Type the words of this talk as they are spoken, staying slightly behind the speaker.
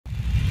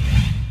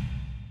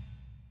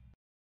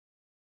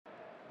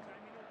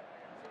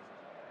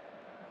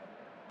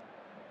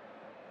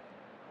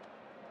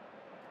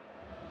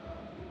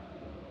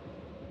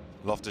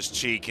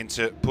Loftus-Cheek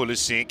into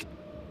Pulisic.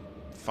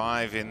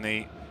 5 in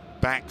the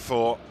back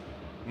for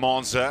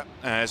Monza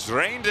as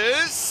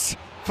Reinders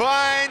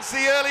finds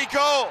the early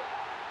goal.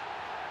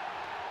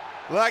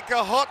 Like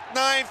a hot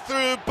knife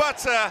through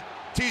butter,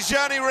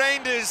 Tijani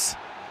Reinders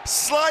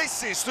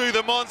slices through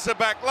the Monza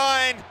back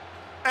line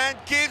and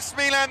gives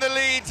Milan the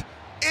lead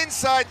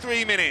inside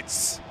 3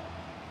 minutes.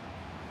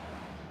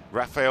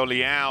 Rafael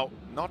Leao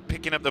not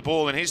picking up the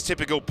ball in his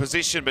typical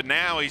position, but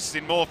now he's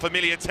in more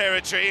familiar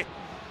territory.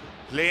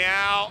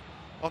 Leao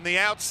on the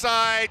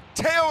outside,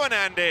 Theo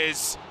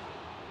Hernandez.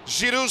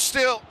 Giroud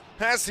still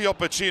has the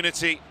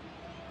opportunity.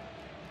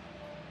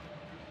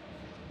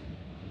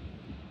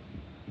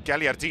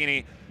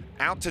 Gagliardini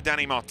out to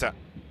Dani Motta.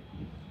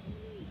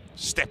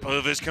 Step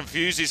overs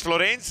confuses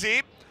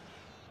Florenzi.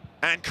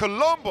 And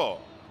Colombo.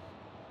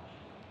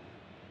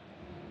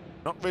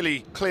 Not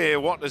really clear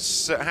what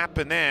has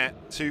happened there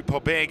to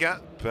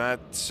Pobega,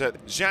 but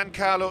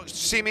Jan-Carlo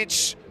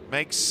Simic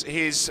makes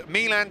his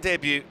Milan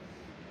debut.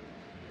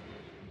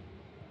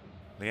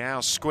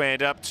 Leao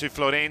squared up to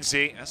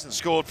Florenzi, hasn't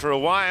scored for a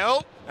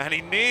while, and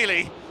he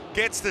nearly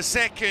gets the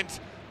second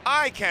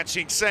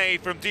eye-catching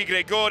save from Di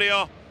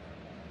Gregorio.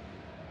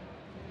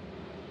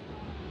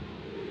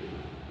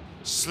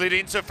 Slid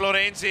into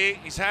Florenzi,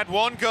 he's had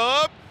one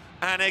go,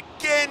 and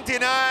again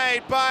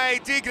denied by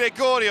Di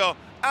Gregorio.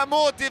 A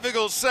more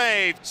difficult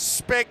save,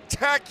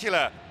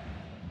 spectacular.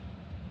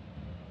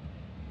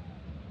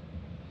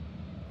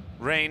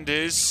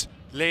 Reinders,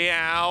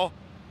 Leao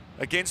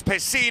against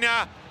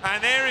Pessina,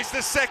 and there is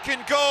the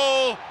second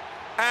goal.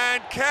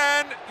 And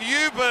can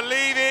you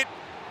believe it?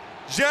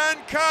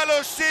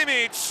 Jan-Carlo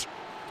Simic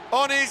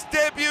on his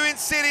debut in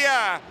Serie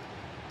A.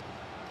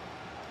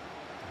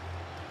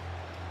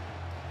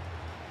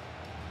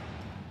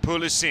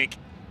 Pulisic,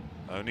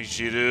 only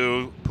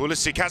Giroud.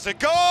 Pulisic has a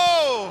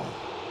goal!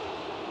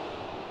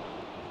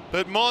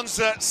 But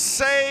Monza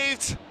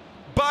saved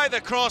by the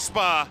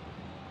crossbar.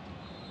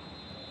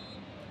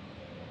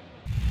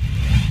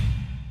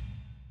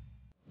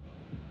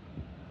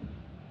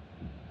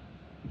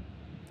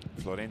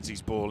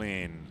 Florenzi's ball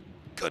in.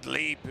 Good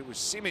leap. It was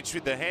Simic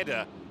with the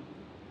header.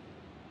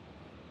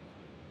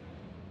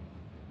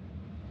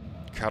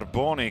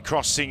 Carboni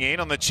crossing in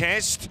on the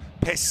chest.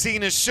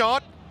 Pessina's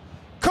shot.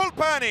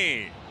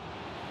 Colpani.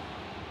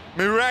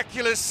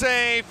 Miraculous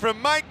save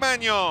from Mike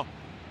Maignan.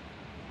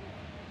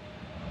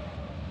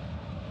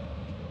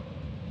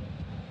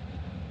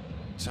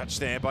 Touch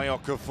there by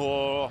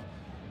Okafor.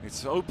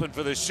 It's open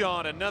for the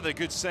shot. Another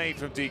good save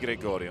from Di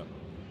Gregorio.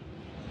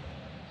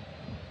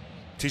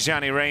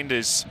 Tijani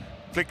Reinders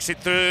flicks it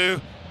through.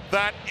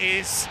 That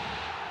is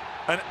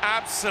an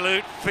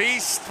absolute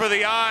feast for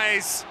the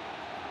eyes.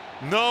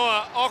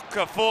 Noah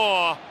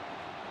Okafor.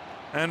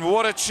 And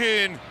what a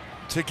tune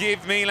to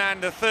give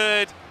Milan the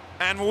third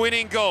and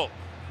winning goal.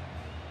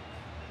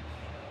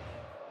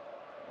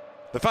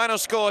 The final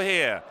score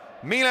here,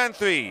 Milan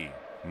 3,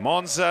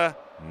 Monza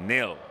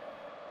 0.